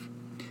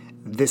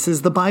This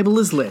is The Bible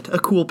is Lit, a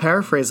cool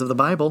paraphrase of the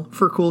Bible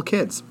for cool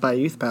kids by a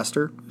youth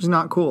pastor who's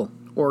not cool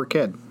or a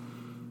kid.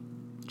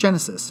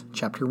 Genesis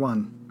chapter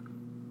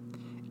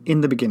 1.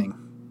 In the beginning,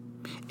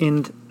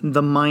 in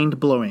the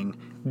mind-blowing,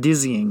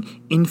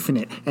 dizzying,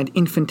 infinite, and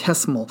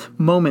infinitesimal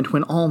moment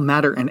when all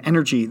matter and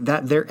energy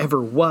that there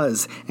ever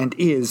was and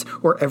is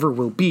or ever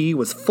will be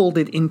was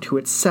folded into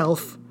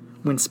itself,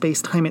 when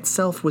space-time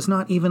itself was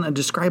not even a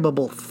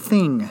describable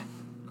thing,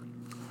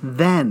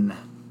 then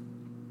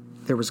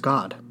there was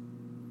God.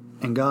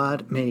 And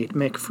God made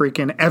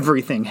McFreakin'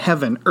 everything,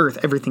 heaven, earth,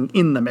 everything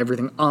in them,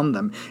 everything on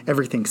them,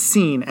 everything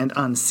seen and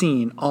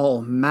unseen,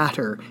 all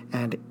matter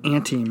and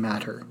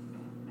antimatter.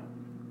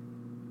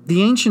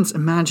 The ancients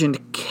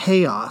imagined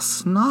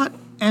chaos, not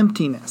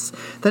emptiness,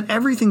 that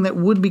everything that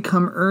would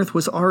become earth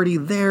was already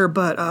there,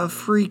 but a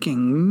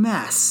freaking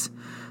mess,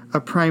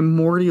 a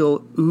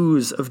primordial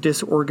ooze of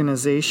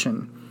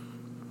disorganization,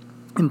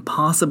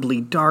 impossibly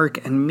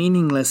dark and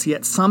meaningless,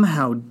 yet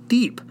somehow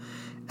deep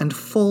and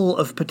full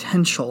of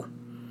potential.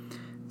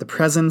 The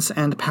presence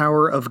and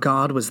power of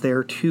God was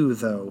there too,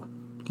 though,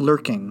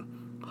 lurking,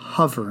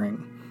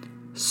 hovering,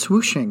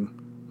 swooshing,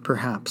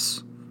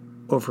 perhaps,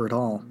 over it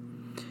all,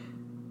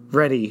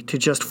 ready to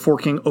just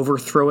forking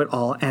overthrow it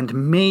all and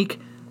make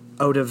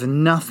out of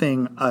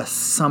nothing a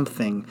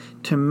something,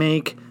 to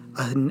make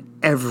an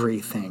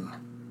everything.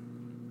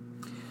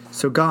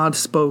 So God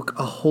spoke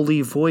a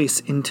holy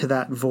voice into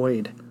that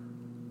void.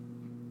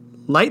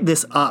 Light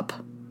this up,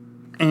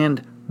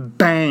 and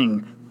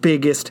bang,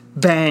 biggest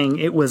bang,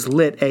 it was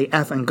lit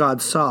AF, and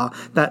God saw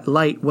that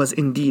light was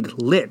indeed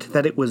lit,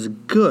 that it was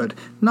good,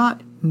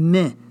 not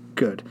meh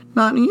good,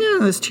 not,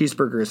 this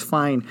cheeseburger is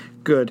fine,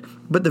 good,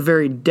 but the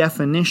very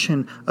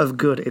definition of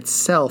good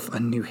itself, a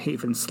New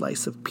Haven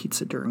slice of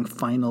pizza during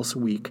finals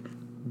week,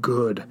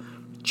 good,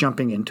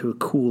 jumping into a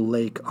cool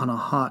lake on a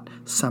hot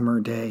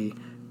summer day,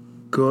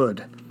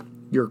 good,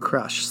 your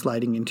crush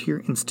sliding into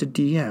your Insta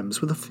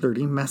DMs with a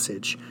flirty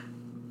message,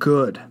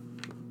 good.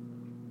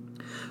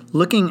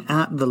 Looking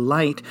at the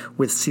light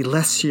with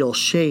celestial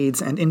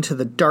shades and into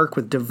the dark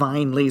with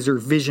divine laser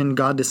vision,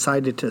 God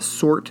decided to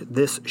sort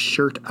this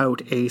shirt out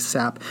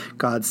ASAP.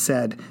 God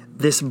said,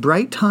 this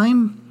bright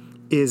time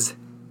is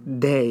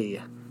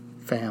day,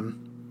 fam.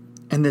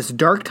 And this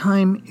dark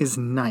time is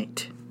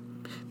night.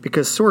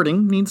 Because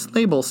sorting needs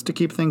labels to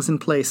keep things in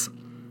place.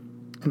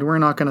 And we're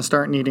not going to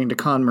start needing to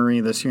Con Marie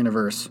this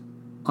universe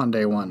on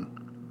day one.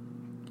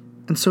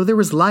 And so there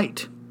was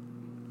light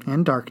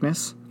and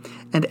darkness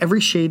and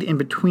every shade in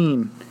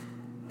between.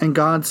 And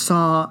God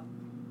saw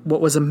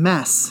what was a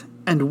mess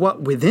and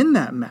what within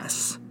that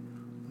mess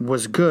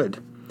was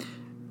good.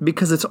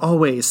 Because it's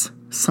always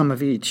some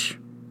of each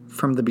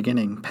from the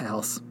beginning,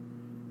 pals.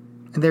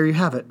 And there you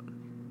have it,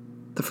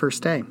 the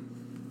first day.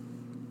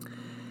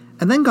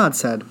 And then God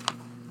said,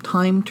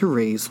 time to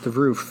raise the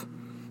roof.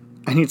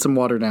 I need some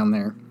water down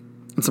there,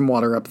 and some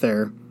water up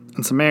there,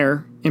 and some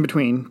air in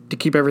between to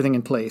keep everything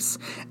in place.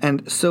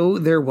 And so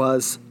there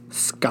was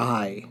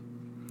sky.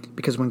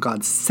 Because when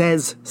God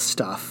says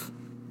stuff,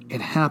 it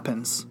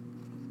happens.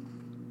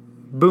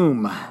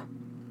 Boom.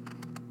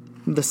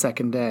 The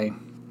second day.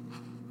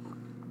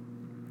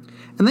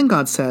 And then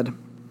God said,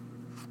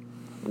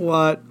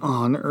 what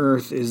on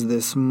earth is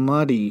this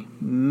muddy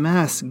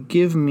mess?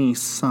 Give me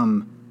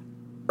some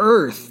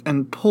earth,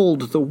 and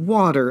pulled the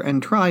water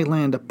and dry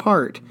land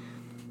apart,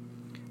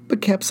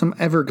 but kept some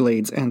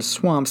everglades and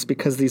swamps,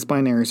 because these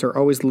binaries are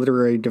always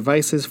literary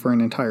devices for an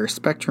entire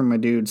spectrum, my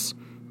dudes.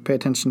 Pay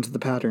attention to the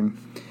pattern.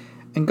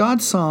 And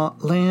God saw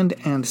land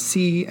and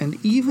sea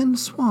and even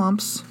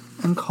swamps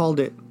and called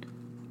it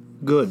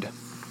good.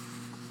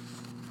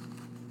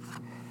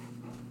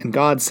 And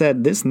God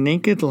said, this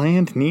naked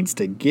land needs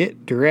to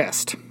get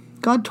dressed.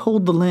 God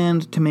told the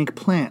land to make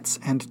plants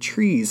and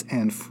trees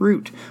and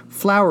fruit,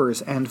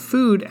 flowers and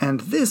food,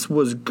 and this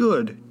was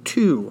good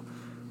too.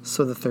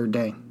 So the third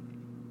day.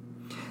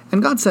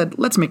 And God said,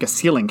 let's make a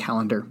ceiling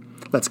calendar.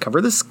 Let's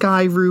cover the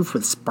sky roof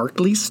with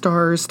sparkly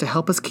stars to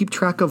help us keep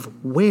track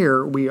of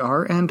where we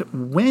are and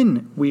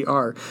when we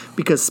are,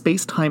 because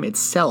space-time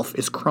itself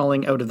is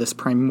crawling out of this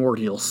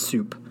primordial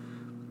soup.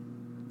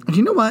 And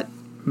you know what?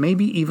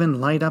 Maybe even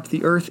light up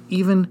the earth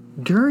even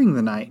during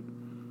the night.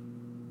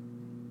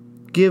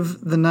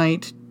 Give the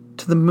night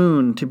to the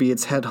moon to be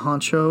its head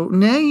honcho,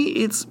 nay,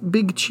 its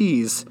big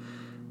cheese,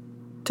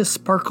 to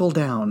sparkle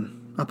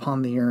down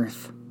upon the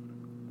earth.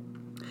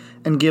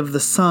 And give the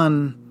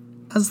sun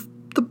as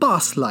the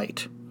boss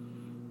light,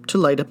 to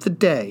light up the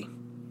day,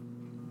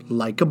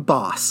 like a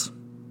boss.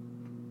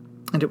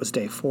 And it was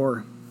day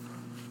 4.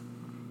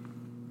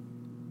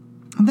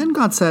 And then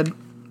God said,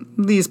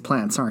 these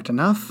plants aren't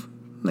enough.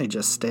 They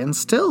just stand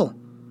still.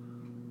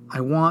 I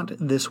want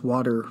this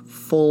water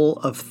full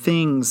of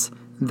things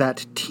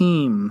that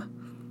teem.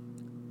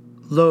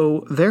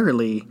 Lo,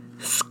 verily,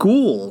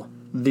 school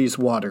these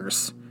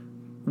waters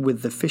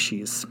with the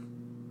fishies.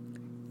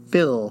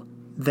 Fill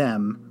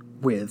them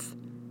with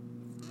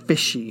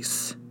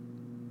fishies.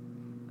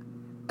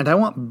 And I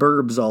want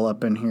burbs all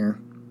up in here,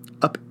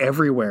 up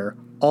everywhere,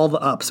 all the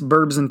ups,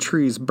 burbs and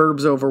trees,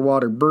 burbs over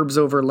water, burbs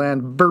over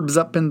land, burbs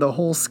up in the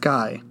whole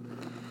sky.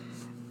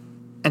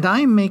 And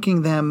I am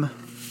making them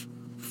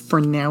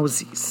for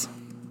nowsies.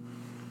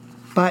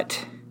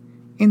 But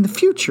in the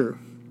future,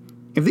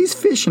 if these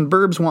fish and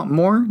burbs want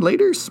more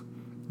laters,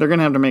 they're going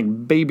to have to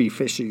make baby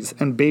fishies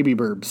and baby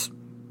burbs.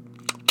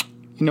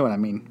 You know what I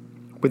mean,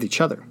 with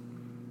each other.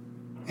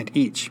 And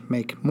each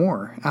make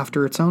more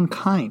after its own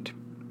kind.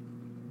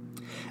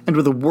 And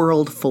with a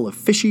world full of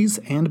fishies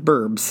and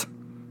burbs,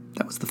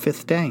 that was the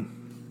 5th day.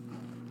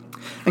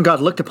 And God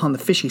looked upon the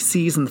fishy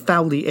seas and the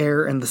fowly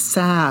air and the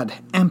sad,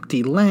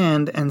 empty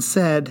land and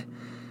said,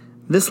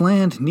 "This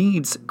land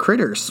needs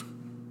critters,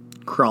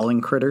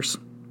 crawling critters,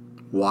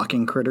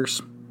 walking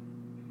critters,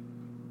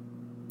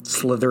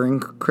 slithering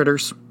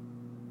critters,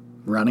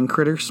 running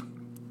critters.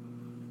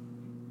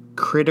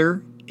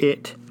 Critter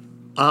it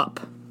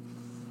up."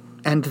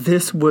 And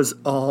this was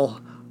all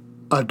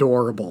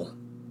adorable.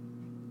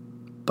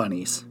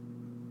 Bunnies,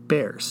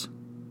 bears,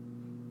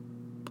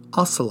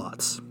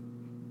 ocelots,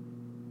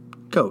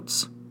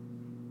 goats,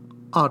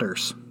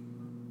 otters,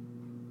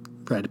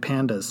 red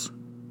pandas,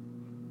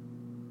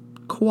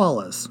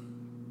 koalas.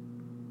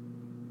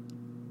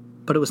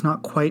 But it was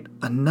not quite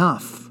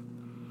enough.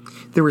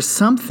 There was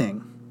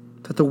something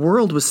that the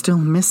world was still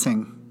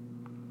missing.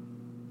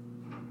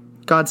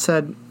 God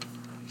said,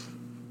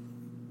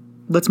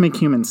 "Let's make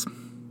humans.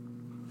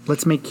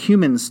 Let's make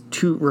humans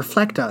to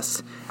reflect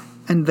us,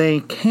 and they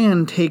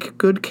can take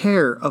good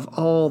care of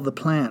all the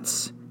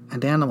plants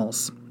and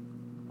animals."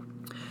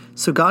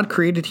 So God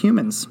created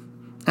humans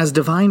as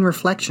divine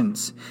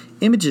reflections,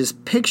 images,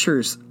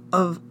 pictures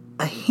of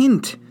a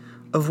hint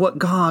of what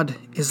God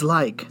is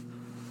like.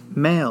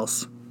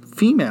 Males,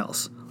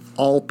 females,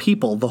 all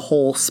people, the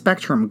whole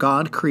spectrum.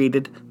 God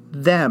created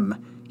them,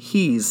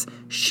 he's,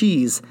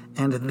 she's,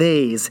 and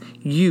theys,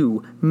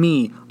 you,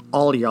 me,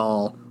 all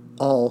y'all,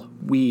 all,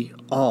 we,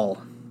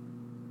 all.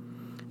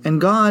 And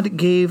God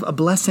gave a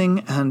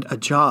blessing and a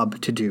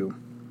job to do.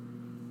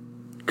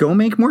 Go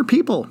make more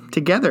people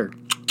together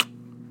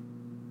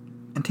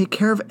and take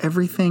care of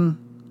everything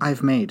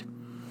I've made.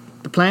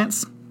 The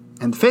plants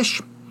and the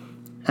fish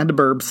and the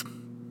burbs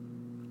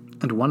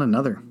and one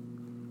another.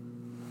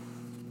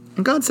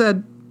 And God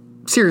said,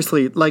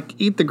 seriously, like,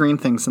 eat the green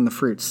things and the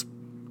fruits.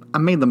 I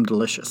made them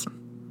delicious.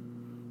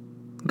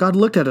 God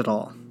looked at it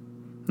all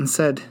and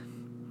said,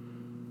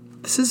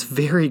 "This is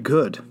very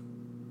good.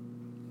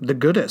 The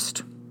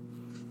goodest."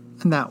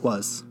 And that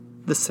was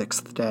the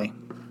 6th day.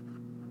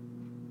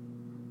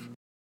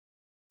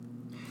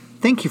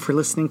 Thank you for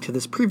listening to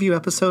this preview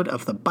episode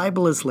of The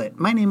Bible is Lit.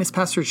 My name is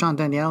Pastor Jean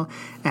Daniel,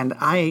 and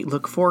I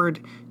look forward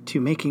to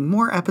making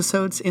more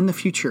episodes in the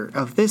future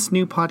of this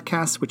new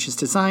podcast, which is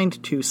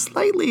designed to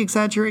slightly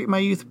exaggerate my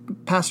youth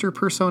pastor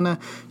persona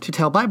to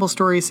tell Bible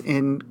stories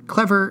in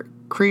clever,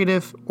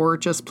 creative, or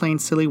just plain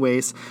silly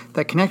ways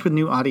that connect with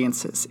new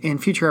audiences. In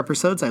future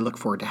episodes, I look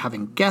forward to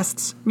having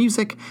guests,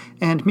 music,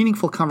 and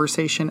meaningful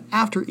conversation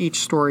after each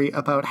story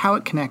about how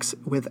it connects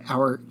with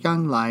our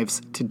young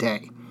lives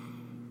today.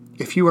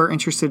 If you are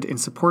interested in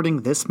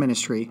supporting this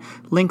ministry,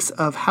 links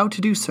of how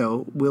to do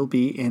so will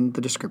be in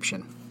the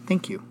description.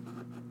 Thank you.